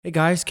Hey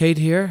guys, Cade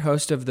here,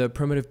 host of the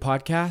Primitive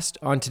Podcast.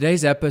 On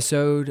today's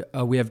episode,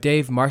 we have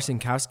Dave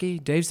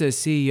Marcinkowski. Dave's the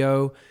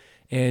CEO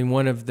and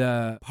one of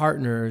the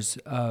partners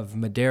of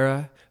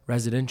Madera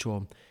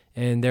Residential,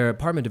 and they're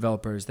apartment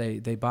developers. They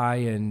buy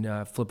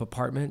and flip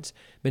apartments.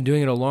 Been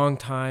doing it a long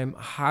time,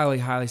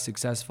 highly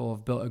successful.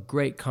 Have built a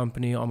great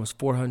company, almost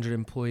 400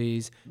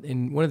 employees.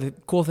 And one of the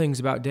cool things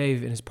about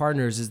Dave and his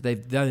partners is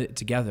they've done it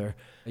together.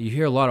 You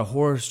hear a lot of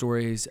horror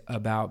stories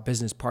about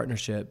business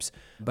partnerships,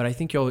 but I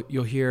think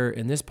you'll hear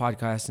in this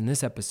podcast, in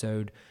this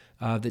episode,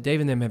 that Dave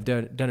and them have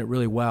done it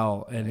really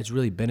well, and it's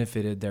really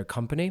benefited their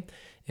company.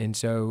 And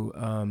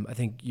so I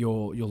think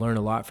you'll learn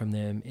a lot from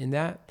them in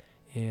that,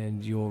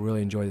 and you'll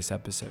really enjoy this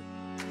episode.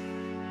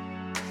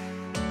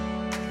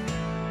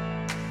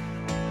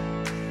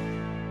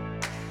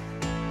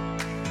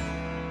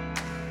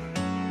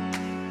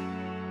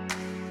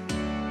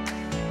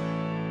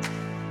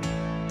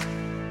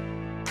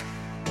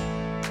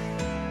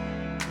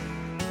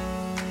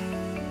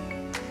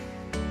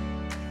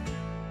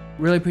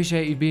 Really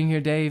appreciate you being here,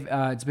 Dave.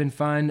 It's been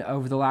fun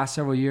over the last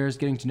several years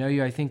getting to know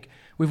you. I think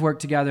we've worked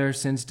together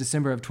since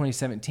December of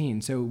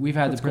 2017. So we've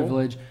had the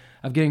privilege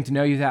of getting to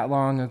know you that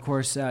long. Of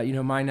course,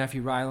 my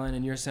nephew Rylan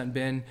and your son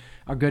Ben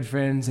are good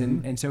friends,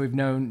 and so we've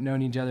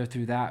known each other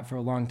through that for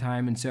a long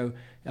time. And so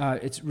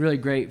it's really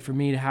great for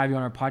me to have you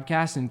on our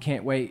podcast, and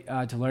can't wait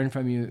to learn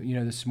from you,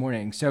 this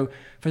morning. So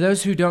for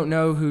those who don't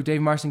know who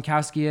Dave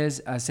Marcinkowski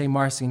is, say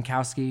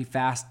Marcinkowski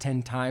fast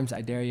 10 times,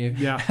 I dare you.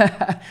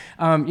 Yeah.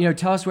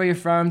 Tell us where you're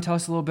from, tell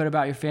us a little bit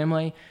about your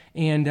family,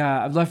 and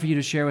I'd love for you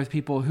to share with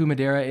people who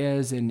Madera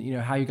is and,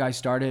 how you guys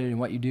started and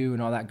what you do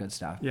and all that good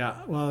stuff.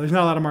 Yeah. Well, there's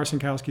not a lot of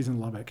Marcinkowskis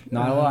in Lubbock.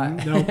 Not a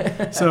lot.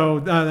 No.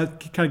 So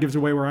that kind of gives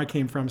away where I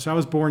came from. So I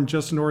was born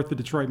just north of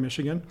Detroit,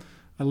 Michigan.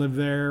 I lived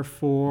there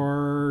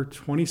for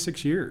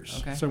 26 years.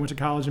 Okay. So I went to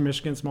college in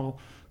Michigan, small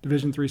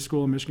Division III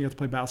school in Michigan, got to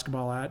play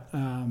basketball at.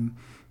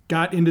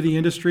 Got into the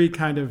industry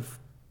kind of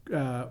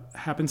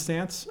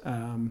happenstance.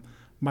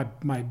 My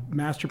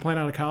master plan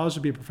out of college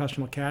would be a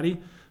professional caddy.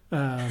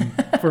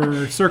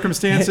 For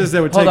circumstances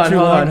that would take too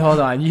long.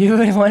 Hold on. You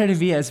wanted to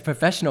be a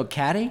professional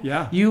caddy?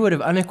 Yeah. You would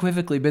have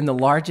unequivocally been the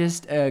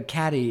largest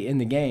caddy in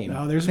the game.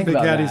 No, there's some big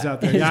caddies out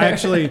there.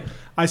 Yeah,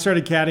 I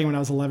started caddying when I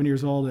was 11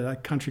 years old at a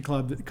country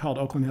club called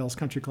Oakland Hills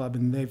Country Club,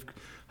 and they've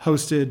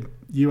hosted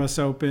U.S.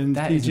 Opens,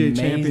 PGA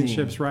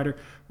Championships,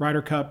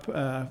 Ryder Cup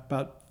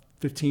about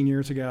 15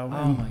 years ago.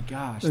 Oh my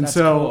gosh! And that's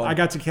so cool. I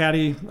got to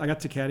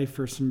caddy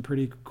for some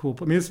pretty cool.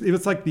 I mean, it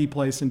was like the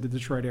place in the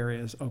Detroit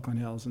area is Oakland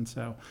Hills, and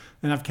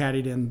I've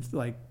caddied in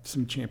like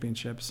some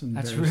championships. And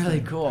that's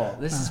really cool.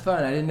 This is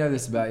fun. I didn't know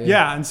this about you.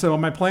 Yeah, and so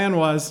my plan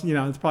was,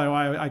 it's probably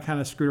why I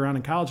kind of screwed around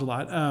in college a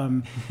lot,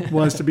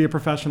 was to be a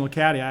professional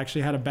caddy. I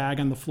actually had a bag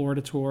on the Florida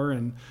tour,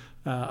 and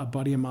a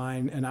buddy of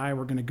mine and I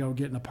were going to go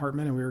get an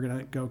apartment, and we were going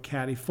to go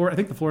caddy for. I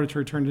think the Florida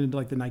tour turned into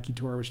like the Nike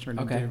tour, which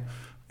turned into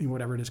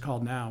whatever it is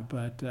called now.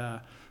 But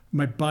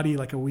my buddy,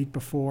 like a week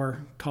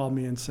before, called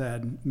me and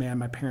said, "Man,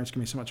 my parents give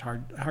me so much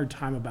hard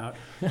time about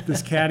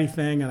this caddy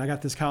thing, and I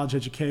got this college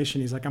education."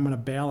 He's like, "I'm going to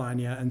bail on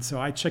you." And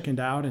so I chickened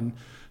out and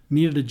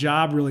needed a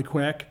job really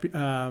quick.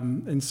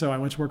 And so I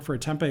went to work for a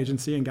temp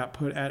agency and got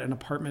put at an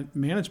apartment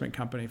management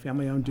company,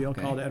 family-owned deal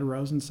called Ed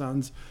Rose &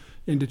 Sons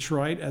in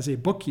Detroit as a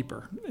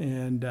bookkeeper.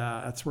 And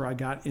that's where I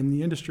got in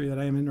the industry that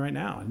I am in right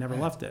now. I never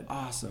left it.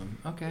 Awesome.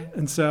 Okay.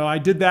 And so I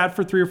did that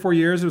for 3 or 4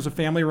 years. It was a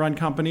family-run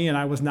company, and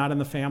I was not in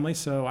the family,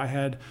 so I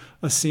had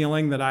a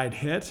ceiling that I'd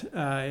hit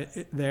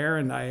there.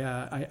 And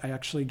I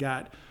actually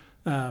got,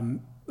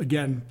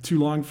 again, too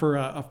long for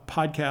a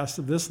podcast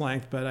of this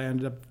length, but I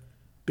ended up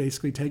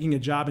basically taking a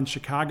job in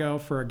Chicago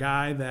for a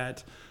guy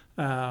that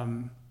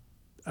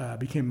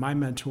became my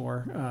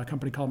mentor, a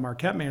company called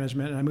Marquette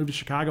Management, and I moved to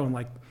Chicago in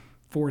like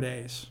 4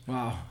 days.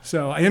 Wow.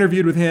 So I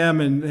interviewed with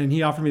him, and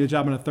he offered me the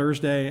job on a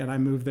Thursday, and I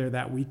moved there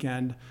that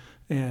weekend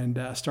and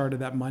started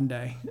that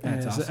Monday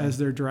as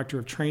their director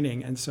of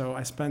training. And so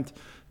I spent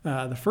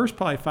the first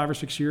probably 5 or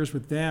 6 years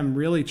with them,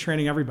 really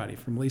training everybody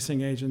from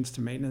leasing agents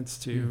to maintenance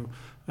to,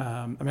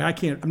 I'm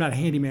not a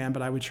handyman,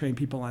 but I would train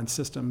people on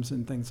systems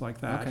and things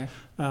like that,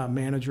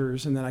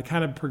 managers. And then I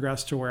kind of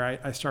progressed to where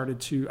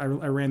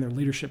I ran their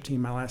leadership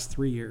team my last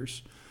 3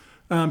 years.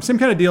 Same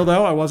kind of deal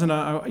though. I wasn't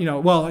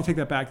I take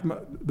that back.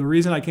 The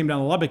reason I came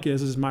down to Lubbock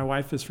is my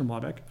wife is from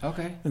Lubbock.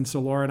 Okay. And so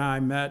Laura and I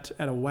met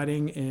at a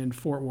wedding in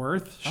Fort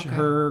Worth. Okay.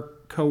 Her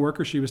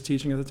coworker she was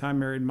teaching at the time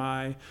married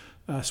my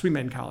sweet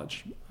maid in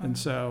college. And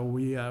so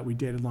we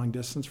dated long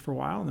distance for a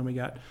while, and then we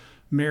got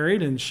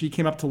married, and she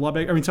came up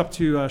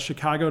to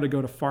Chicago to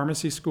go to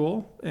pharmacy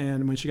school.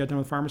 And when she got done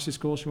with pharmacy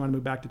school, she wanted to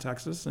move back to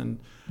Texas, and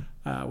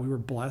we were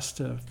blessed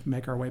to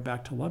make our way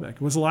back to Lubbock.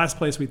 It was the last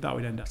place we thought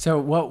we'd end up. So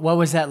what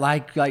was that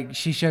like? Like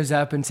she shows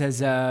up and says,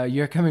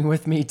 "You're coming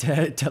with me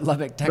to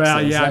Lubbock, Texas."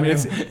 Well, yeah.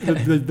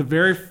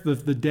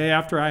 The day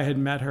after I had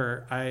met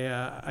her,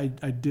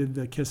 I did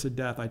the kiss of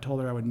death. I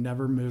told her I would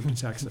never move to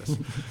Texas,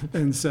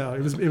 and so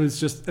it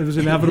was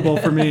inevitable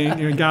for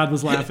me. God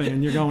was laughing,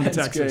 and you're going to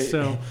Texas. Great.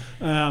 So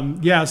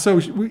So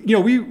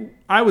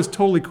I was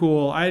totally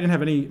cool. I didn't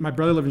have any, my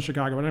brother lived in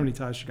Chicago. I didn't have any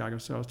ties to Chicago,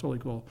 so I was totally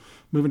cool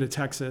moving to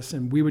Texas.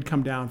 And we would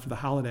come down for the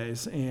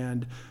holidays.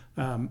 And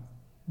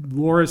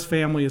Laura's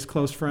family is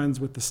close friends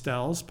with the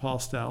Stells, Paul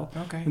Stell.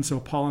 Okay. And so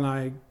Paul and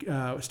I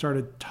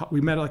we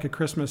met at like a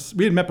Christmas,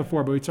 we had met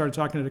before, but we started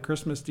talking at a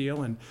Christmas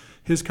deal. And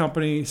his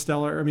company,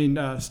 Stell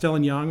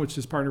and Young, which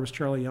his partner was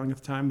Charlie Young at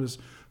the time,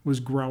 was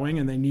growing,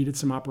 and they needed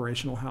some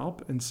operational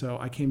help. And so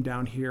I came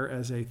down here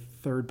as a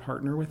third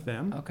partner with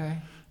them. Okay.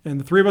 And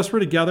the three of us were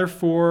together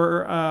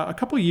for a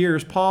couple of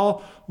years.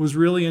 Paul was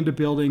really into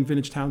building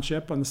Vintage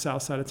Township on the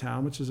south side of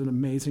town, which is an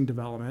amazing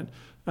development.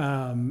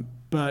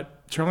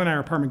 But Charlie and I are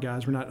apartment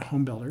guys. We're not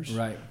home builders.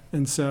 Right.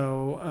 And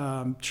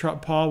so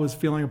Paul was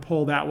feeling a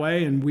pull that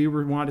way, and we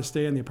wanted to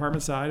stay on the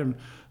apartment side. And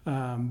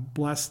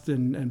blessed,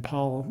 and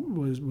Paul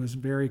was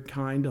very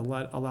kind to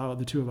allow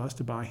the two of us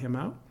to buy him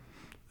out.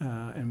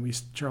 And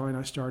Charlie and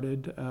I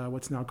started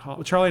what's now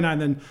called Charlie and I.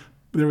 And then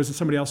there was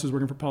somebody else who was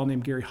working for Paul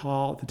named Gary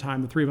Hall at the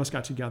time. The three of us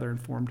got together and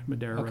formed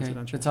Madera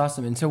Residential. That's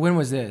awesome. And so when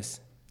was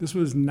this? This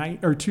was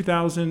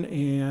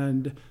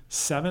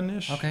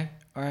 2007-ish. Okay.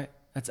 All right.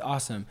 That's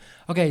awesome.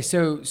 Okay,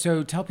 so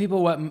tell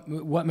people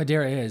what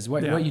Madera is,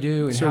 what you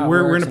do, and so how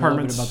we're it works, in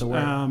apartments. And a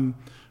little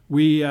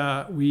bit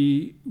about the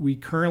work. We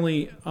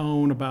currently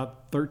own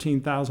about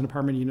 13,000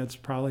 apartment units,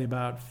 probably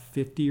about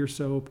 50 or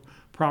so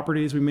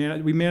properties. We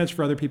manage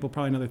for other people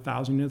probably another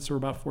 1,000 units, so we're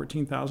about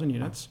 14,000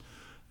 units.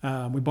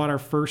 We bought our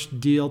first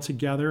deal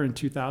together in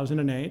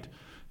 2008.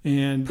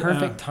 And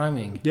perfect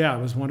timing. Yeah,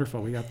 it was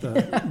wonderful. We got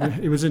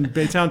it was in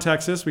Baytown,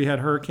 Texas. We had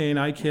Hurricane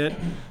Ike hit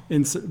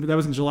that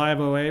was in July of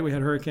 2008. We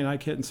had Hurricane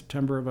Ike hit in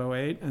September of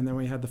 2008, and then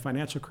we had the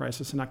financial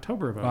crisis in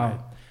October of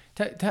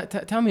 2008.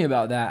 Wow. Tell me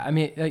about that. I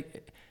mean,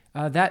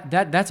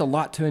 that's a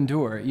lot to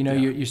endure. You know,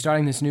 you're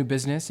starting this new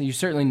business, and you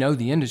certainly know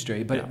the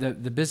industry, but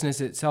the business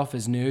itself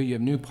is new. You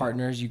have new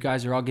partners. You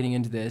guys are all getting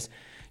into this.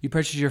 You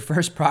purchase your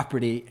first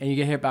property, and you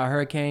get hit by a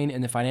hurricane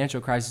and the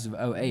financial crisis of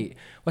 2008.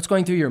 What's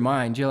going through your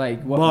mind? You're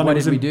like, what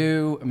did we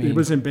do? I mean, it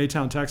was in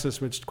Baytown, Texas,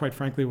 which quite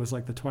frankly was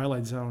like the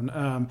twilight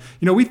zone.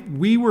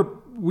 We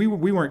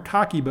weren't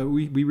cocky, but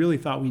we really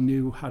thought we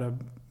knew how to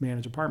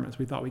manage apartments.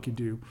 We thought we could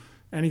do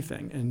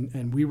anything,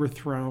 and we were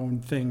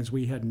thrown things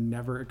we had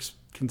never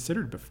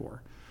considered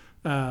before.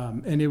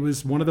 And it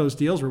was one of those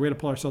deals where we had to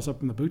pull ourselves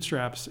up in the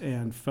bootstraps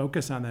and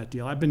focus on that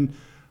deal.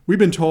 We've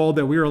been told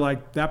that we were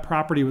like, that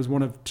property was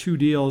one of two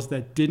deals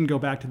that didn't go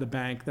back to the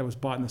bank that was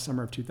bought in the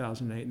summer of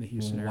 2008 in the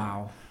Houston area.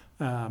 Wow.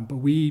 But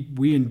we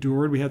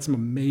endured. We had some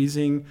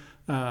amazing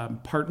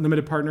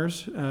limited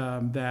partners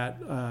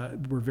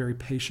that were very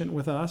patient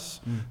with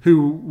us,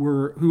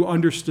 who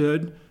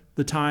understood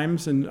the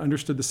times and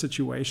understood the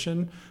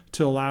situation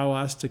to allow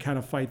us to kind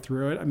of fight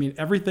through it. I mean,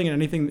 everything and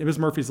anything, it was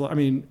Murphy's Law. I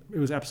mean, it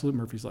was absolute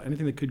Murphy's Law.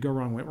 Anything that could go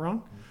wrong went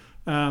wrong.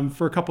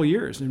 For a couple of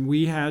years, and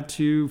we had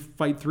to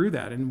fight through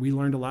that, and we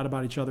learned a lot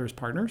about each other as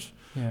partners.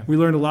 Yeah. We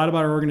learned a lot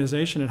about our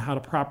organization and how to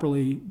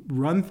properly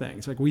run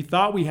things. Like, we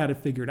thought we had it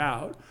figured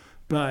out,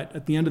 but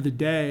at the end of the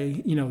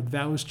day,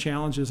 those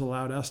challenges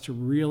allowed us to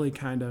really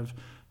kind of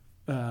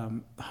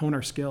hone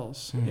our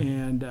skills.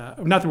 And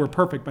not that we're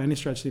perfect by any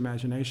stretch of the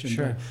imagination,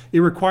 but it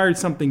required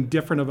something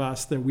different of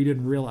us that we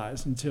didn't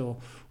realize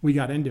until we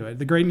got into it.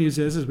 The great news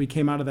is we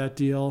came out of that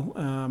deal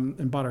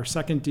and bought our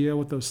second deal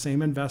with those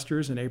same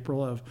investors in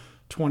April of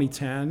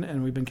 2010,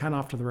 and we've been kind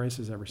of off to the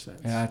races ever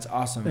since. Yeah, that's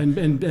awesome.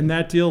 And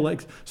that deal,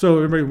 so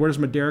everybody, where does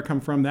Madera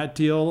come from? That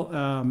deal,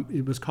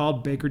 it was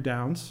called Baker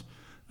Downs.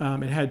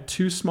 It had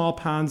 2 small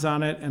ponds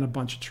on it and a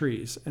bunch of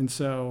trees. And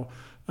so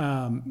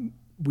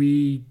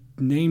we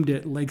named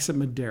it Lakes at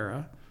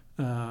Madera,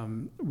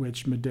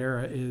 which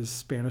Madera is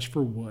Spanish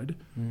for wood.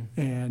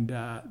 And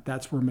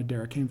that's where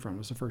Madera came from. It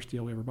was the first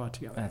deal we ever bought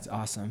together. That's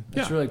awesome.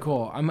 That's really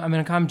cool. I'm going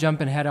to come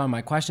jumping ahead on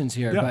my questions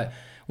here, but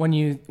when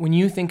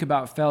you think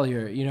about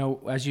failure,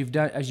 as you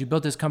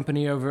built this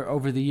company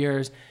over the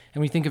years,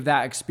 and we think of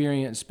that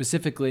experience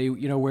specifically,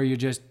 where you're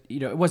just,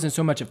 it wasn't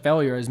so much a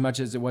failure as much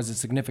as it was a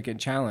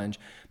significant challenge.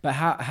 But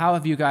how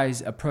have you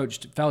guys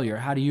approached failure?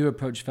 How do you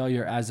approach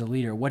failure as a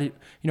leader?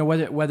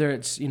 Whether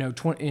it's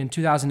in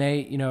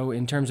 2008,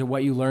 in terms of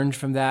what you learned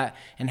from that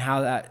and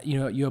how that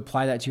you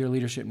apply that to your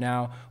leadership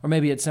now, or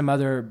maybe it's some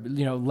other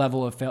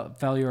level of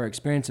failure or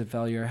experience of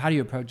failure. How do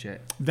you approach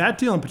it? That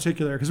deal in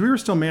particular, because we were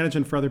still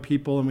managing for other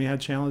people, and we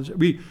had challenge.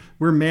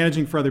 We're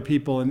managing for other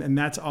people, and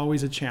that's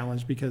always a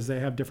challenge because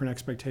they have different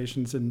expectations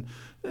and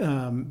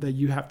that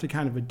you have to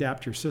kind of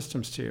adapt your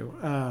systems to.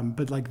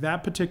 But like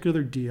that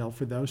particular deal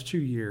for those 2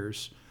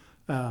 years,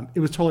 it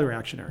was totally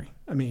reactionary.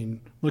 I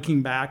mean,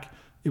 looking back,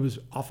 it was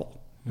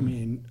awful. I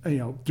mean,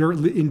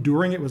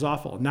 enduring it was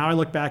awful. Now I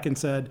look back and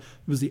said it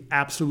was the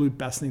absolute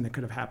best thing that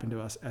could have happened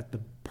to us at the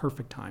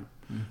perfect time.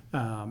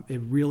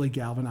 It really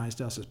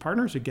galvanized us as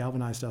partners. It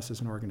galvanized us as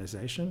an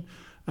organization.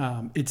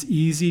 It's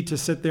easy to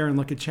sit there and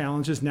look at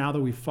challenges now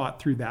that we've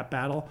fought through that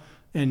battle,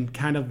 and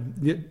kind of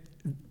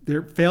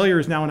their failure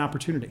is now an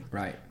opportunity.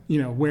 Right.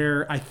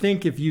 Where I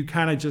think if you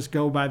kind of just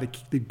go by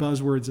the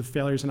buzzwords of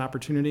failure as an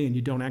opportunity and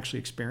you don't actually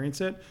experience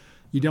it,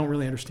 you don't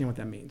really understand what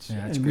that means.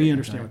 Yeah, and we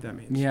understand what that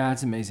means. Yeah,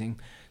 that's amazing.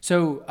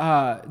 So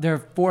there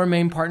are 4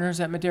 main partners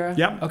at Madera?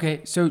 Yep.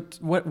 Okay, so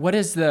what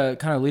does the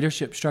kind of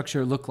leadership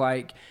structure look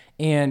like,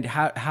 and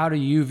how do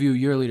you view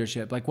your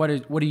leadership? Like what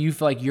do you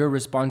feel like your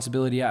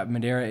responsibility at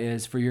Madera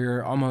is for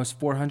your almost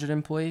 400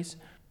 employees?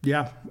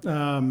 Yeah.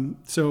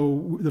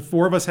 So the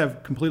 4 of us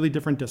have completely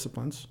different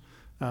disciplines.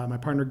 My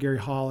partner, Gary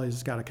Hall,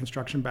 has got a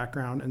construction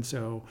background. And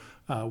so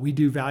we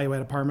do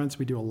value-add apartments.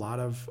 We do a lot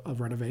of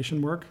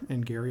renovation work,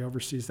 and Gary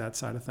oversees that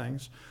side of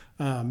things.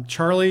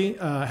 Charlie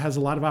has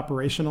a lot of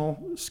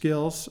operational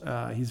skills.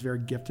 He's very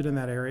gifted in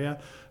that area,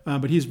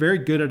 but he's very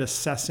good at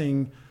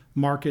assessing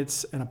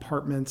markets and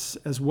apartments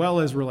as well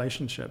as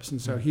relationships.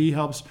 And so he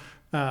helps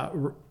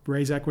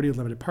raise equity with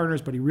limited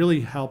partners, but he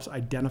really helps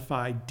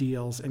identify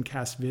deals and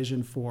cast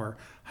vision for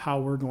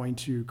how we're going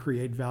to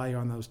create value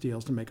on those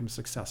deals to make them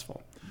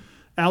successful.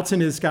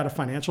 Alton has got a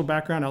financial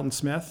background, Alton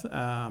Smith,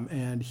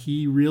 and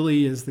he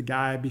really is the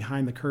guy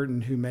behind the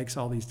curtain who makes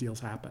all these deals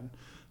happen.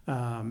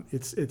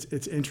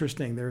 It's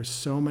interesting. There's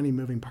so many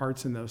moving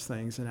parts in those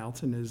things, and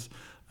Alton has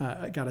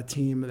got a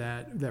team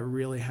that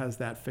really has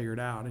that figured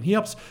out. And he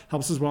helps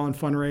as well in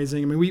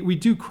fundraising. I mean, we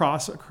do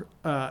cross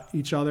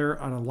each other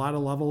on a lot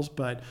of levels,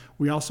 but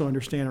we also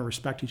understand and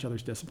respect each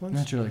other's disciplines.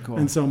 That's really cool.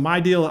 And so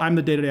my deal, I'm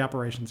the day-to-day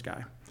operations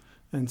guy.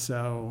 And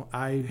so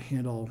I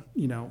handle,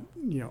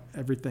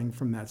 everything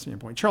from that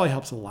standpoint. Charlie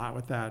helps a lot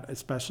with that,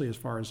 especially as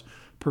far as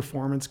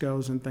performance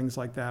goes and things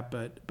like that.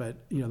 But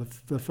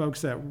the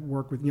folks that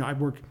work with, I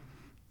work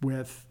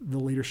with the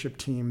leadership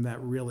team that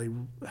really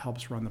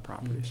helps run the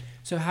properties.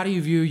 So how do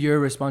you view your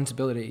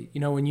responsibility?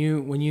 When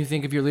you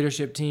think of your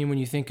leadership team, when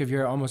you think of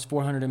your almost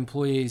 400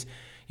 employees,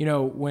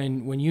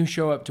 when you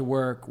show up to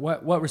work,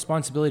 what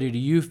responsibility do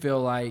you feel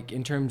like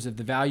in terms of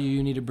the value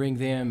you need to bring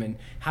them and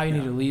how you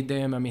need to lead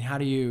them? I mean, how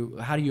do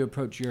you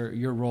approach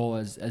your role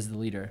as the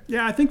leader?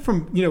 Yeah, I think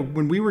from,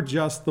 when we were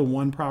just the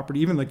one property,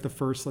 even like the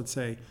first, let's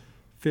say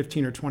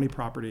 15 or 20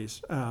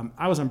 properties,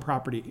 I was on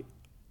property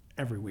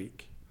every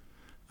week.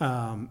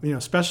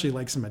 Especially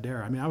Lakes of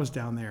Madera. I mean, I was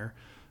down there,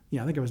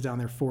 I think I was down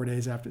there 4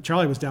 days after.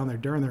 Charlie was down there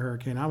during the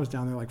hurricane. I was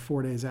down there like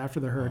 4 days after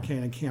the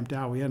hurricane and camped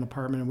out. We had an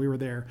apartment and we were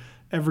there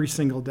every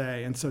single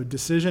day. And so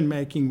decision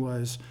making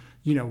was,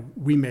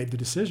 we made the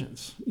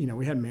decisions.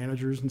 We had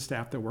managers and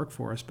staff that worked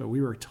for us, but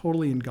we were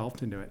totally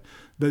engulfed into it.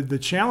 The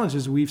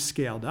challenges we've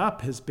scaled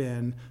up has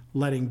been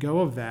letting go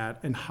of that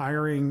and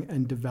hiring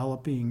and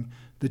developing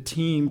the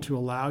team to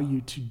allow you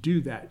to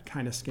do that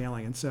kind of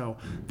scaling. And so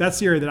that's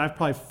the area that I've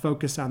probably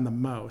focused on the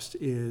most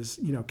is,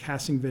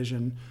 casting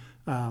vision,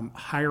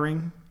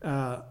 hiring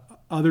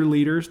other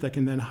leaders that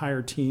can then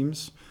hire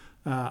teams.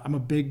 I'm a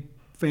big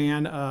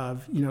fan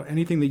of,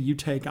 anything that you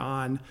take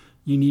on,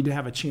 you need to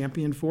have a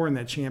champion for, and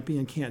that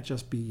champion can't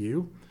just be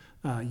you.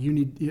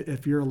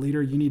 If you're a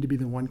leader, you need to be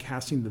the one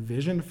casting the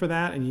vision for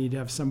that, and you need to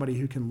have somebody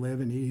who can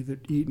live and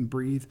eat and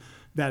breathe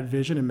that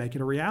vision and make it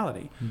a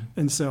reality.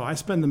 And so I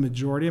spend the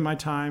majority of my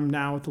time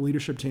now with the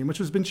leadership team, which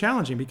has been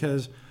challenging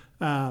because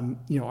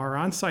our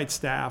on-site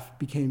staff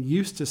became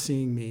used to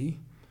seeing me,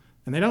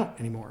 and they don't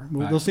anymore.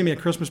 Right. They'll see me at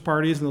Christmas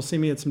parties and they'll see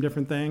me at some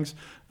different things.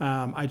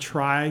 I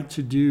try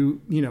to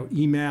do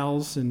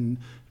emails and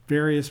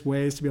various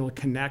ways to be able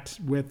to connect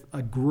with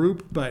a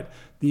group, but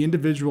the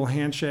individual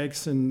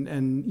handshakes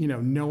and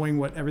knowing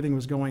what everything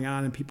was going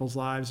on in people's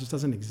lives just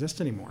doesn't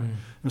exist anymore.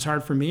 It was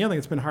hard for me. I think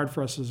it's been hard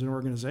for us as an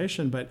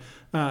organization, but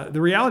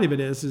the reality of it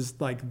is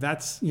like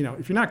that's,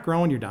 if you're not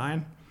growing, you're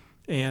dying,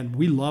 and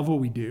we love what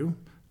we do.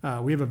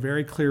 We have a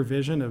very clear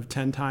vision of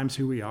 10 times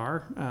who we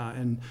are,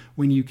 and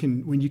when you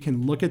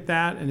can look at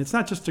that, and it's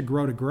not just to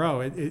grow,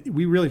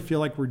 we really feel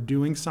like we're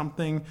doing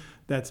something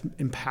that's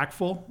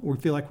impactful. We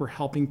feel like we're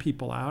helping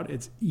people out.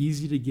 It's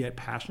easy to get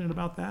passionate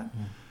about that,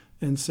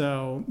 and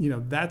so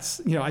that's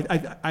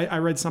I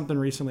read something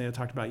recently that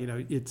talked about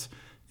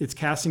it's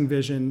casting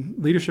vision.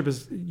 Leadership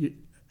is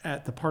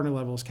at the partner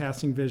level is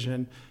casting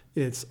vision.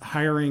 It's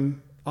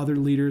hiring other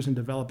leaders and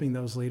developing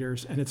those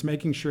leaders, and it's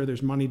making sure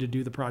there's money to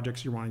do the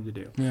projects you're wanting to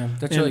do. Yeah,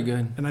 that's really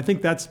good. And I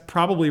think that's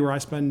probably where I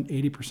spend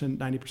 80%,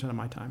 90% of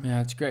my time. Yeah,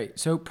 that's great.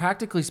 So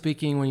practically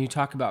speaking, when you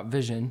talk about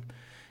vision,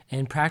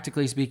 and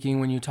practically speaking,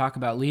 when you talk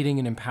about leading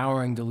and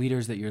empowering the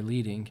leaders that you're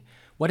leading,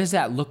 what does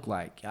that look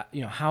like?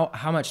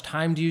 How much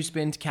time do you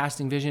spend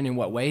casting vision? In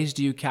what ways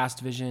do you cast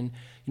vision?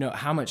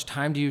 How much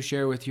time do you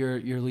share with your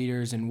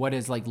leaders, and what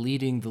does like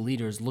leading the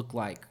leaders look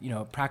like,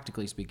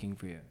 practically speaking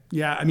for you?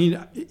 Yeah, I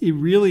mean, it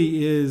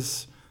really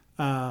is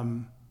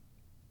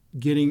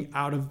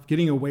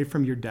getting away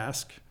from your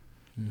desk.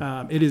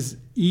 It is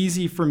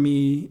easy for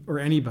me or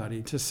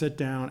anybody to sit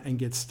down and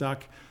get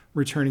stuck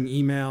returning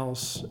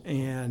emails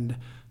and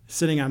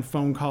sitting on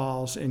phone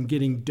calls and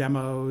getting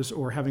demos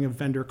or having a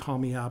vendor call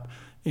me up.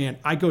 And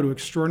I go to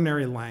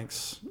extraordinary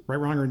lengths, right,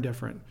 wrong, or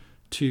indifferent,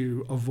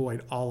 to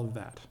avoid all of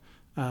that.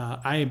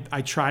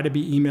 I try to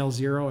be email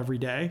zero every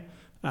day.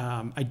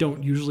 I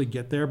don't usually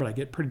get there, but I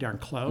get pretty darn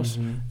close.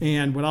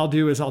 And what I'll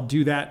do is I'll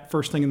do that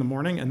first thing in the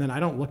morning, and then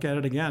I don't look at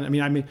it again. I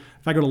mean,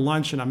 if I go to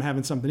lunch and I'm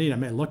having something to eat, I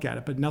may look at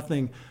it, but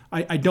nothing.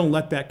 I don't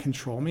let that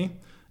control me.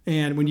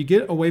 And when you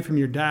get away from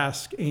your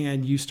desk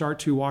and you start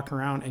to walk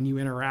around and you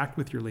interact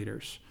with your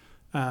leaders,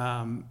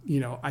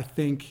 I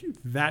think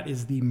that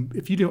is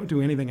if you don't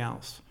do anything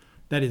else,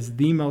 that is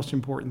the most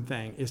important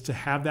thing, is to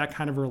have that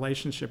kind of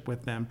relationship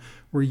with them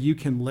where you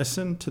can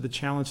listen to the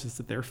challenges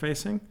that they're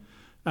facing.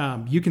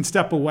 You can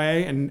step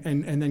away and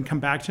then come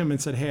back to them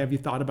and say, hey, have you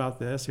thought about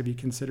this? Have you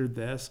considered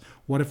this?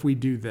 What if we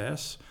do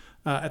this?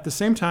 At the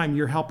same time,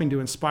 you're helping to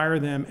inspire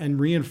them and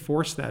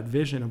reinforce that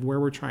vision of where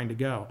we're trying to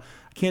go.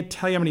 I can't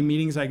tell you how many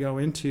meetings I go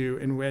into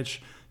in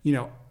which,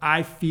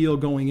 I feel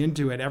going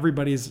into it,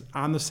 everybody's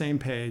on the same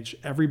page,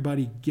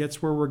 everybody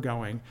gets where we're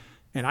going,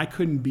 and I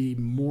couldn't be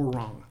more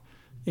wrong.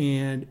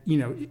 And,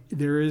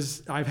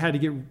 I've had to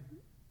get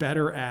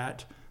better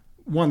at,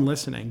 one,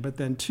 listening, but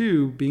then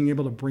two, being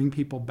able to bring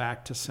people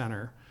back to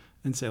center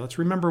and say, let's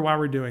remember why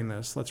we're doing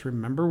this. Let's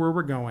remember where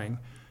we're going.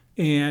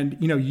 And,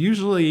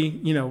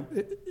 usually,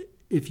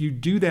 if you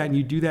do that and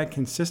you do that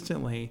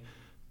consistently,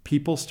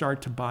 people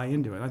start to buy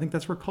into it. I think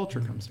that's where culture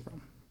comes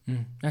from.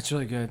 That's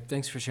really good.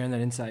 Thanks for sharing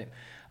that insight.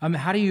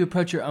 How do you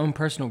approach your own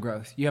personal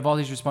growth? You have all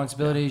these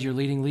responsibilities, you're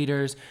leading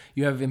leaders,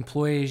 you have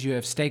employees, you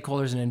have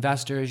stakeholders and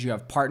investors, you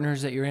have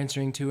partners that you're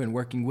answering to and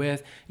working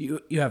with, you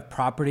have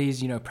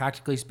properties,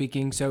 practically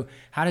speaking. So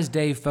how does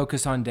Dave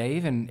focus on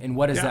Dave, and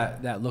what does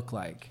that look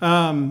like?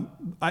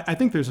 I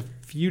think there's a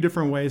few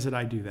different ways that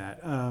I do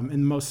that. In the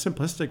most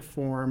simplistic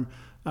form,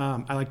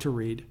 I like to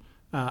read.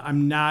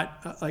 I'm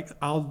not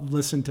I'll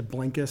listen to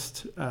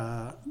Blinkist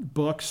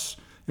books.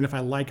 And if I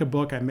like a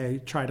book, I may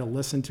try to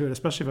listen to it,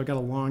 especially if I've got a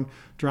long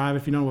drive.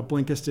 If you know what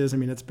Blinkist is,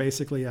 it's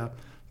basically a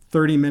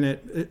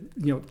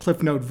 30-minute,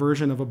 Cliff Note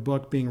version of a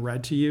book being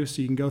read to you.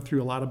 So you can go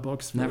through a lot of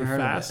books really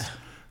fast.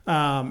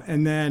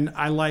 And then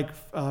I like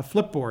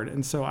Flipboard.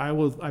 And so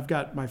I've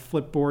got my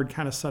Flipboard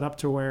kind of set up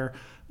to where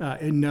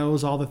it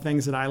knows all the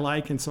things that I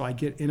like. And so I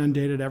get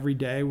inundated every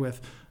day with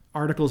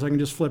articles I can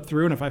just flip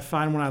through. And if I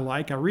find one I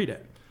like, I read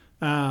it.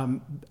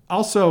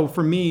 Also,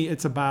 for me,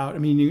 it's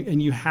about,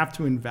 you have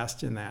to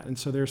invest in that. And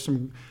so there's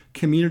some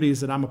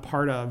communities that I'm a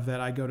part of that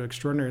I go to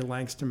extraordinary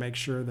lengths to make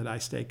sure that I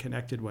stay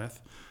connected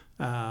with.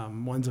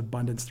 One's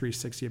Abundance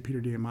 360, a Peter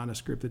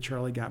Diamandis group that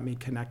Charlie got me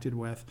connected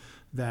with,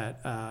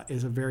 that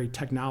is a very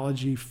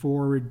technology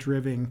forward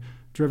driven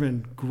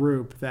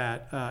group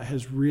that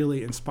has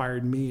really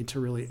inspired me to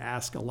really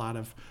ask a lot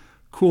of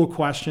cool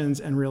questions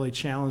and really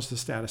challenge the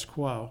status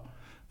quo.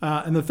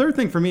 And the third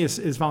thing for me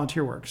is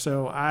volunteer work.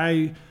 So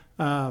I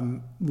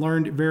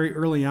learned very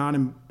early on,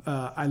 and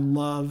I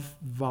love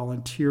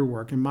volunteer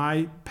work. And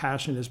my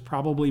passion is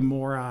probably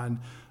more on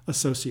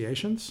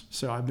associations.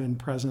 So I've been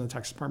president of the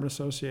Texas Department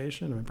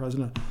Association. I've been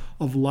president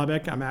of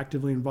Lubbock. I'm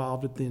actively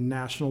involved at the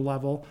national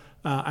level.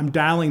 I'm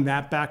dialing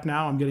that back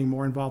now. I'm getting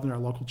more involved in our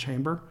local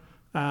chamber.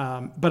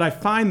 But I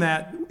find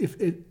that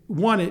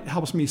it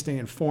helps me stay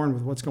informed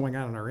with what's going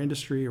on in our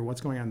industry or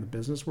what's going on in the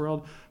business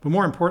world. But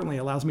more importantly, it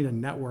allows me to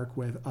network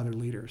with other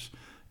leaders.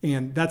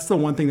 And that's the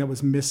one thing that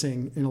was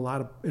missing in a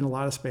lot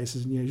of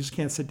spaces. You just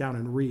can't sit down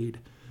and read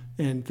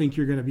and think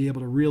you're going to be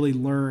able to really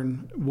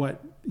learn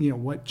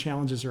what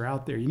challenges are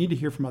out there. You need to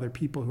hear from other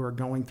people who are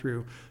going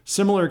through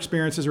similar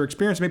experiences or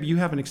experience maybe you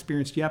haven't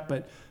experienced yet,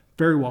 but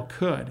very well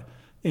could.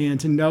 And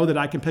to know that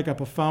I can pick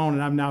up a phone,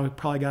 and I've now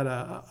probably got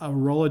a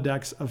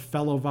Rolodex of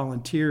fellow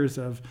volunteers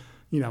of,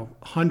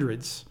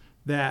 hundreds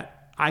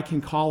that I can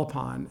call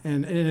upon.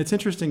 And it's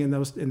interesting in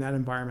that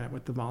environment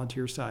with the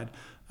volunteer side,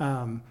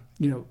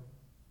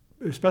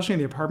 especially in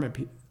the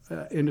apartment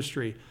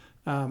industry,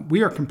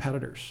 we are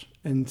competitors,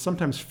 and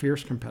sometimes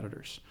fierce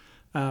competitors.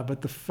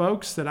 But the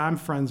folks that I'm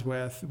friends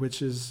with,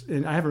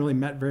 and I haven't really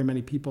met very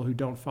many people who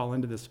don't fall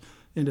into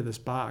this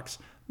box.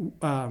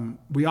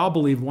 We all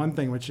believe one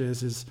thing, which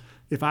is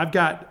if I've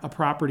got a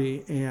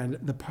property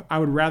and I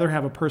would rather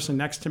have a person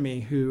next to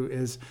me who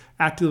is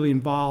actively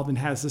involved and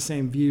has the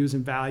same views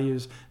and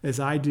values as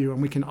I do,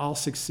 and we can all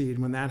succeed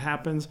when that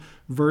happens,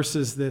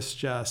 versus this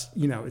just,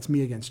 it's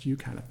me against you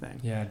kind of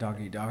thing. Yeah,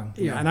 dog eat dog.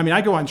 Yeah, and I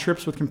go on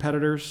trips with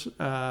competitors.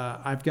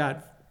 I've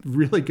got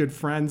really good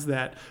friends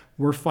that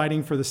we're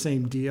fighting for the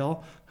same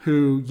deal,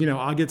 who,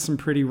 I'll get some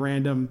pretty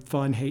random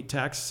fun hate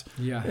texts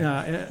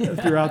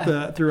throughout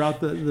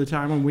the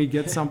time when we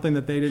get something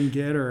that they didn't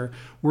get, or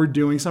we're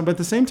doing something. But at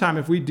the same time,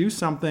 if we do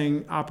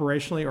something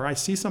operationally, or I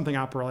see something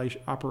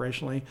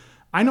operationally,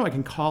 I know I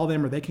can call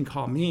them or they can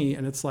call me,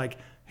 and it's like,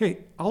 hey,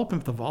 I'll open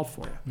up the vault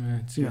for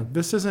you.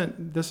 This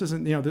isn't,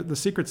 the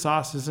secret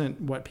sauce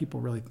isn't what people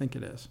really think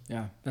it is.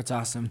 Yeah, that's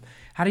awesome.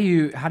 How do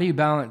you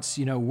balance,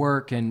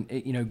 work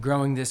and,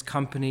 growing this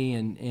company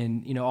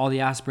and all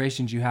the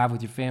aspirations you have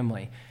with your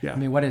family? Yeah.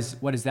 What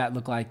does that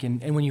look like?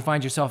 And when you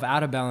find yourself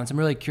out of balance, I'm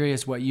really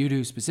curious what you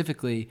do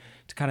specifically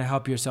to kind of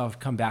help yourself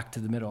come back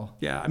to the middle.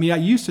 Yeah. I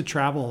used to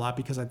travel a lot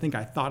because I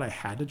thought I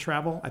had to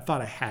travel. I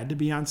thought I had to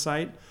be on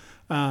site.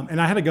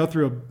 And I had to go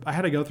through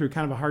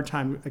kind of a hard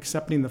time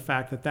accepting the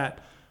fact that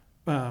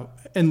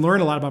and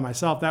learn a lot about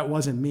myself. That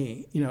wasn't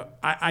me.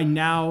 I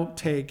now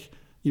take,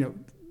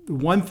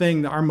 one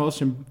thing, our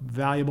most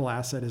valuable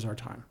asset is our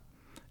time.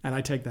 And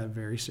I take that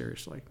very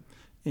seriously.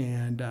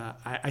 And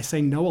I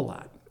say no a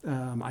lot.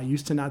 I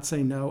used to not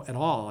say no at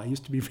all. I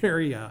used to be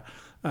very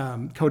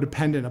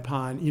codependent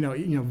upon,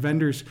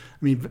 vendors.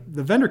 I mean,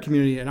 the vendor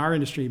community in our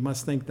industry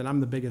must think that I'm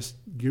the biggest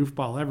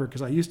goofball ever,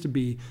 because I used to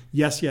be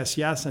yes, yes,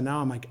 yes, and now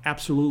I'm like,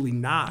 absolutely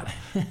not.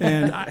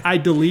 And I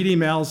delete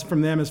emails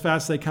from them as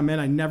fast as they come in.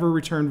 I never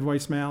return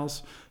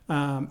voicemails.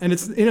 And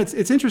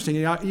it's interesting.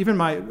 Even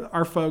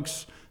our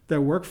folks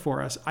that work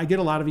for us, I get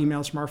a lot of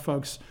emails from our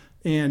folks,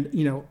 and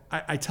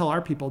I tell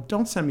our people,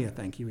 don't send me a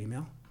thank you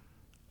email.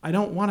 I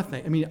don't want to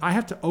thank. I mean, I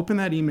have to open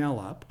that email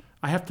up.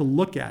 I have to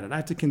look at it. I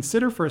have to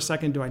consider for a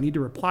second, do I need to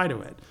reply to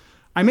it?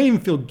 I may even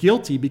feel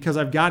guilty because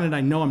I've gotten it.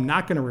 I know I'm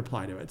not going to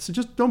reply to it. So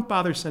just don't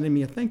bother sending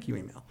me a thank you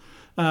email.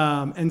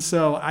 And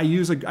so I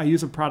use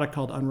a product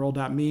called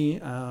unroll.me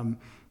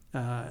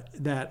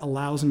that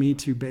allows me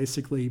to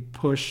basically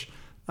push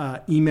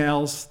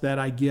emails that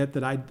I get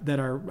that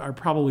are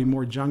probably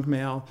more junk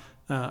mail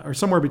or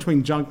somewhere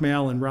between junk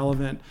mail and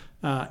relevant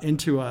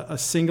into a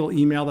single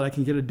email that I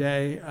can get a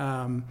day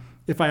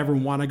if I ever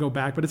want to go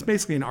back. But it's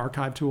basically an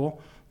archive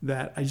tool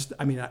that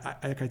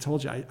like I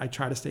told you, I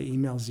try to stay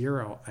email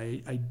zero.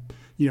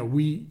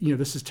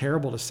 This is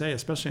terrible to say,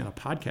 especially on a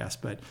podcast,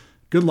 but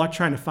good luck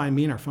trying to find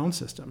me in our phone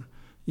system.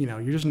 You're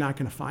just not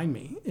going to find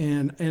me.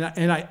 And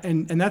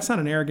that's not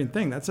an arrogant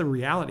thing. That's a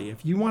reality.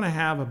 If you want to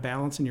have a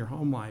balance in your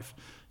home life,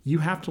 you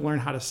have to learn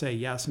how to say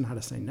yes and how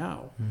to say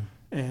no.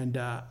 And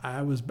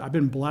I've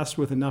been blessed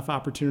with enough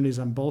opportunities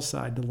on both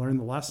sides to learn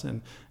the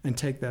lesson and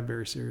take that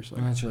very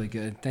seriously. Oh, that's really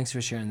good. Thanks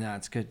for sharing that.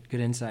 It's good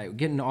insight.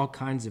 Getting all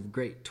kinds of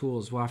great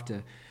tools. We'll have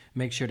to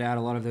make sure to add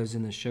a lot of those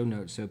in the show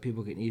notes so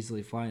people can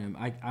easily find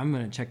them. I'm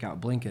going to check out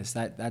Blinkist.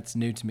 That's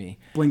new to me.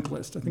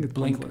 Blinklist. I think it's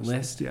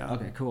Blinklist. Yeah.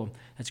 Okay, cool.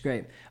 That's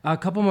great. A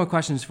couple more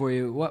questions for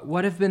you.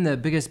 What have been the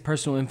biggest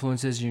personal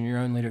influences in your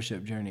own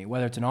leadership journey?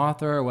 Whether it's an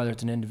author, or whether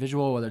it's an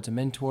individual, whether it's a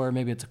mentor,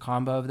 maybe it's a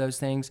combo of those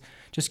things.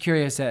 Just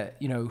curious at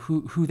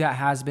who that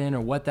has been or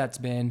what that's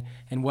been,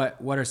 and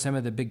what are some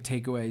of the big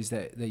takeaways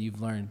that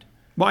you've learned.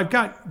 Well, I've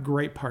got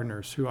great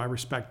partners who I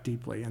respect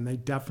deeply, and they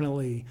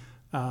definitely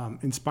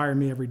inspire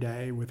me every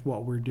day with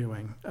what we're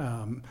doing.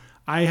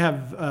 I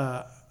have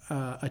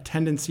a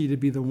tendency to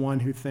be the one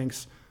who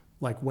thinks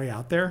like way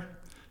out there.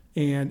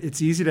 And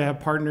it's easy to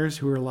have partners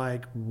who are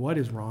like, what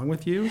is wrong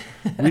with you?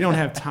 We don't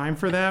have time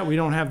for that. We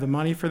don't have the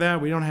money for that.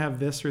 We don't have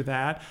this or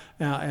that.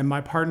 And my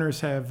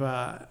partners have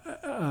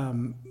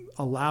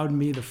allowed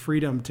me the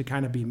freedom to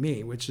kind of be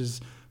me, which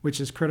is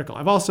critical.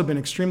 I've also been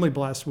extremely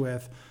blessed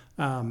with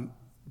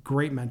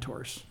great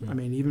mentors. I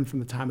mean, even from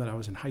the time that I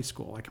was in high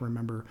school, I can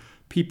remember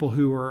people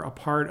who were a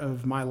part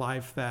of my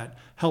life that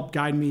helped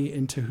guide me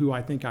into who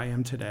I think I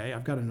am today.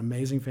 I've got an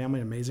amazing family,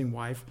 an amazing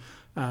wife.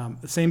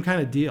 The same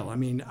kind of deal. I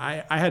mean,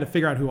 I had to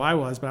figure out who I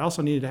was, but I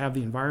also needed to have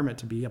the environment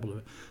to be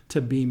able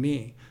to be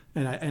me.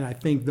 And I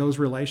think those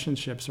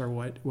relationships are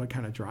what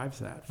kind of drives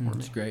that for me.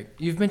 That's great.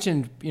 You've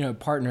mentioned,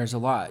 partners a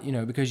lot,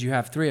 because you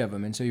have 3 of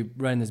them. And so you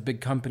run this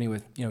big company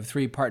with,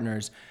 3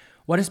 partners.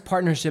 What does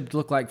partnership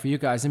look like for you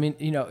guys? I mean,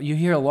 you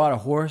hear a lot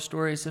of horror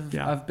stories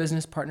of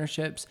business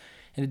partnerships,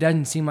 and it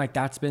doesn't seem like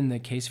that's been the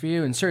case for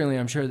you. And certainly,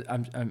 I'm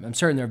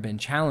certain there have been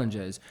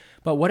challenges.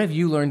 But what have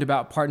you learned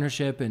about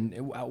partnership,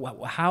 and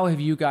how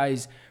have you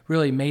guys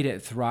really made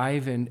it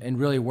thrive and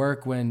really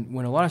work when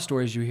a lot of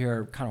stories you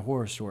hear are kind of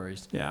horror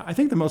stories? Yeah, I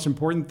think the most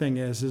important thing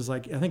is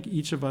like, I think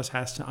each of us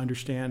has to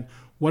understand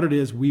what it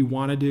is we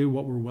want to do,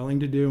 what we're willing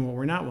to do, and what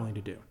we're not willing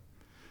to do.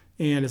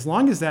 And as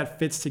long as that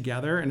fits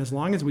together, and as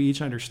long as we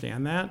each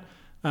understand that,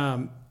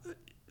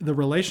 the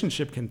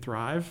relationship can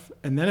thrive,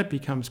 and then it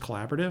becomes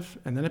collaborative,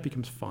 and then it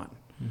becomes fun.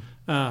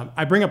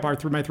 I bring up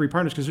my 3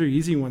 partners because they're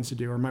easy ones to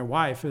do, or my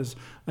wife is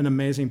an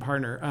amazing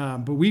partner.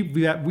 But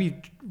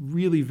we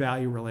really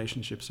value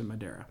relationships in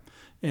Madera.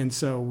 And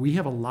so we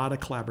have a lot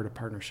of collaborative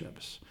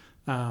partnerships.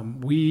 A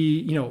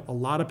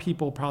lot of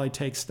people probably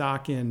take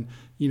stock in,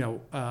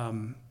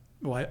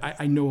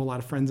 I know a lot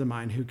of friends of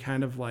mine who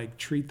kind of like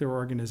treat their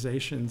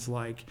organizations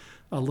like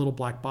a little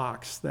black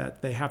box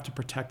that they have to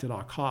protect at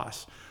all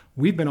costs.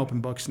 We've been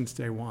open book since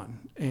day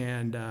one,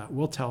 and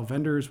we'll tell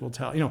vendors,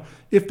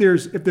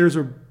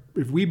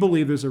 if we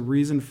believe there's a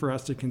reason for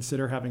us to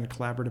consider having a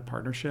collaborative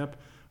partnership,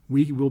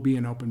 we will be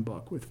an open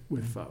book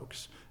with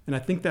folks. And I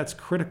think that's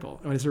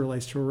critical as it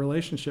relates to a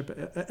relationship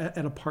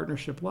at a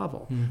partnership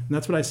level. And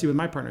that's what I see with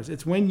my partners.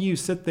 It's when you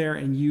sit there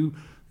and you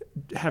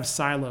have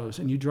silos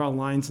and you draw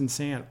lines in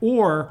sand,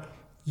 or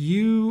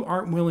you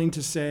aren't willing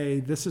to say,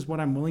 this is what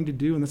I'm willing to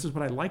do and this is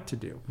what I like to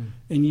do.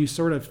 And you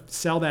sort of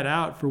sell that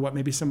out for what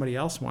maybe somebody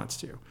else wants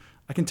to.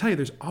 I can tell you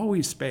there's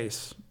always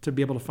space to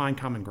be able to find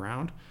common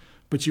ground,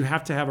 but you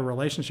have to have a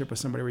relationship with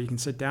somebody where you can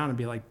sit down and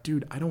be like,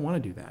 dude, I don't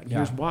want to do that. Yeah.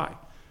 Here's why.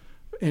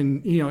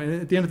 And,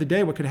 and at the end of the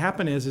day, what could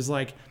happen is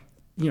like,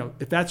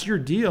 if that's your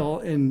deal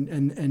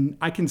and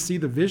I can see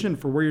the vision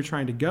for where you're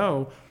trying to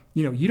go,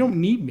 you don't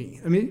need me.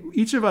 I mean,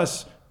 each of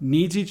us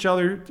needs each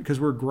other because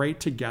we're great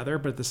together,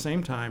 but at the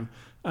same time,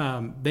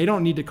 they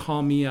don't need to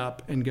call me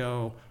up and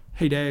go,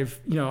 hey, Dave,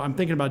 I'm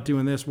thinking about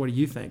doing this. What do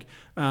you think?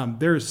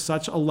 There's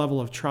such a level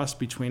of trust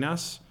between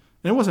us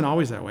And it wasn't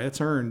always that way. It's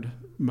earned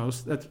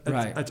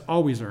that's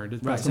always earned.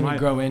 It's something you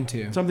grow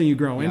into. Something you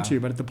grow into.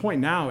 But at the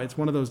point now, it's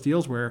one of those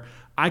deals where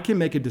I can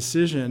make a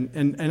decision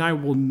and I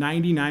will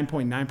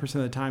 99.9%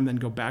 of the time then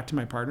go back to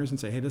my partners and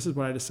say, hey, this is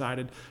what I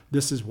decided.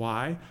 This is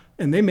why.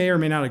 And they may or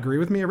may not agree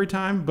with me every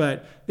time,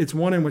 but it's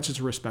one in which it's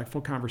a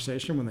respectful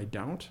conversation when they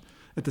don't.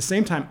 At the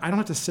same time, I don't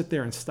have to sit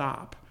there and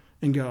stop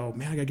and go,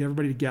 man, I got to get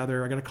everybody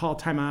together. I got to call a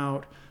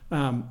timeout.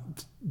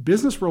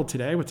 Business world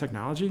today with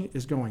technology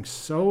is going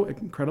so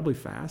incredibly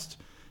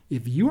fast.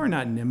 If you are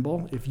not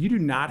nimble, if you do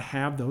not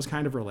have those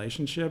kind of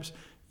relationships,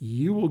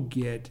 you will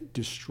get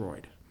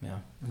destroyed. Yeah,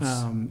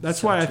 that's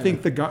so why I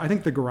think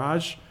the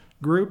garage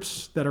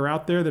groups that are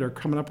out there that are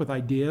coming up with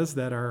ideas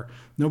that are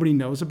nobody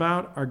knows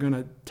about are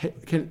going to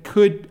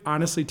could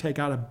honestly take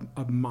out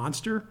a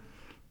monster,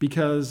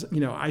 because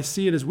I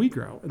see it as we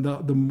grow.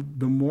 The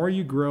more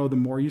you grow, the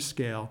more you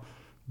scale,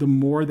 the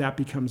more that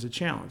becomes a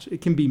challenge. It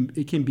can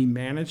be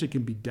managed, it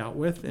can be dealt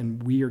with,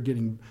 and we are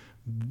getting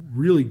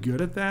really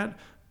good at that.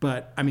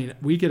 But I mean,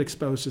 we get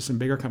exposed to some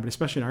bigger companies,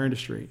 especially in our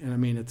industry, and I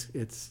mean,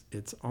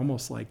 it's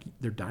almost like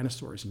they're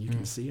dinosaurs, and you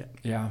can see it.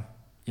 Yeah,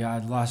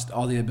 I'd lost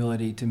all the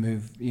ability to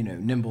move,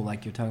 nimble,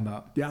 like you're talking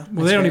about. Yeah,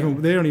 well,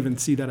 they don't even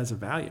see that as a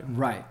value,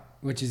 right?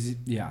 Which is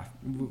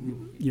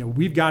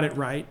we've got it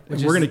right,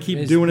 and we're going to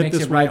keep doing it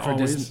this way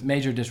always.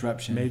 Major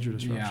disruption.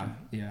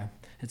 Yeah,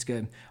 it's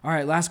good. All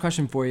right, last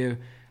question for you.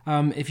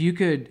 If you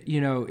could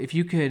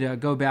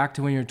go back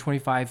to when you're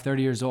 25,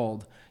 30 years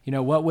old,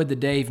 what would the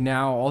Dave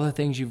now, all the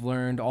things you've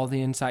learned, all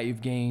the insight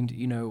you've gained,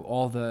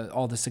 all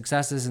the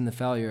successes and the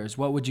failures,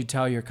 what would you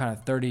tell your kind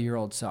of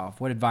 30-year-old self?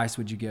 What advice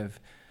would you give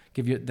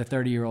you the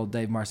 30-year-old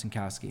Dave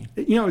Marcinkowski?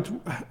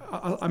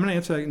 I'm going to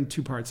answer that in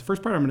two parts. The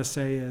first part I'm going to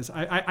say is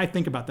I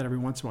think about that every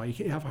once in a while.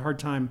 You have a hard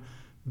time.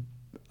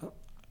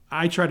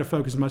 I try to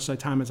focus as much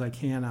time as I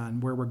can on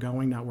where we're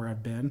going, not where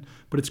I've been.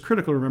 But it's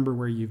critical to remember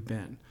where you've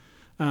been.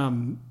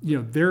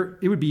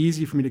 It would be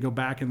easy for me to go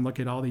back and look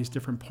at all these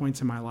different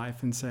points in my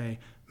life and say,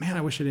 man,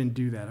 I wish I didn't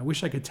do that. I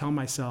wish I could tell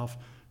myself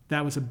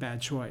that was a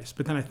bad choice.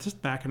 But then I sit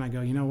back and I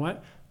go, you know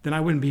what? Then I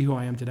wouldn't be who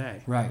I am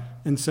today. Right.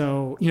 And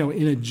so,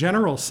 in a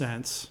general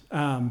sense,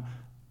 I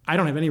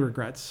don't have any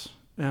regrets.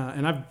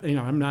 And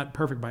I'm not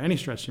perfect by any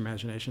stretch of the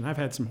imagination. I've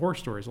had some horror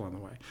stories along the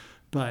way.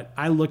 But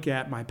I look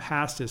at my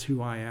past as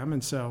who I am.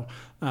 And so,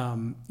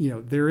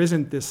 there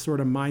isn't this sort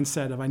of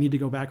mindset of I need to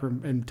go back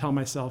and tell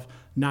myself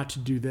not to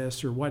do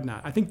this or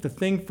whatnot. I think the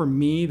thing for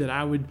me that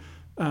I would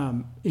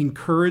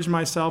encourage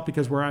myself,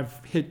 because where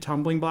I've hit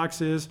tumbling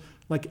blocks is,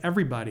 like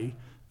everybody,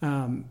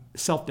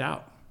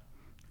 self-doubt.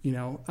 There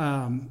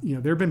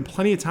have been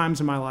plenty of times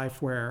in my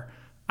life where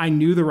I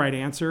knew the right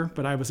answer,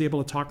 but I was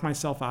able to talk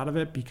myself out of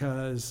it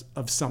because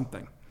of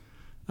something.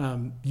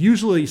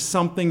 Usually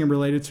something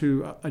related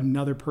to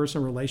another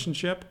person,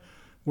 relationship,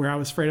 where I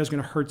was afraid I was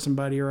going to hurt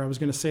somebody, or I was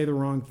going to say the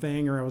wrong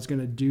thing, or I was going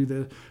to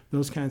do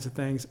those kinds of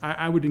things.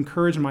 I would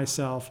encourage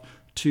myself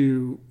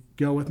to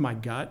go with my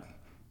gut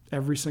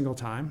every single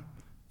time.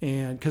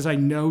 And because I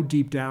know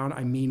deep down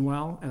I mean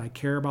well, and I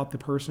care about the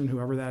person,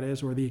 whoever that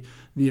is, or the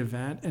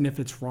event. And if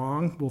it's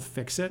wrong, we'll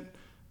fix it.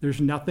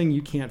 There's nothing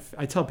you can't.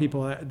 I tell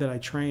people that I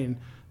train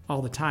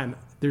all the time,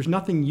 there's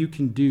nothing you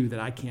can do that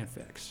I can't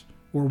fix,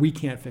 or we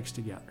can't fix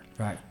together.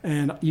 Right.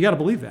 And you got to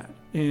believe that.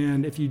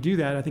 And if you do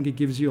that, I think it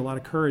gives you a lot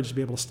of courage to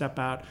be able to step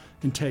out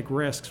and take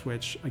risks,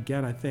 which,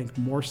 again, I think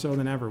more so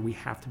than ever, we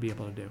have to be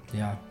able to do.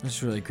 Yeah,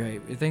 that's really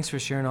great. Thanks for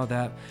sharing all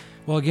that.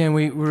 Well, again,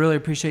 we really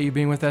appreciate you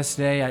being with us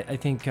today. I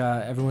think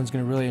everyone's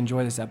going to really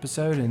enjoy this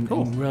episode,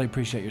 and really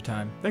appreciate your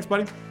time. Thanks,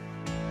 buddy.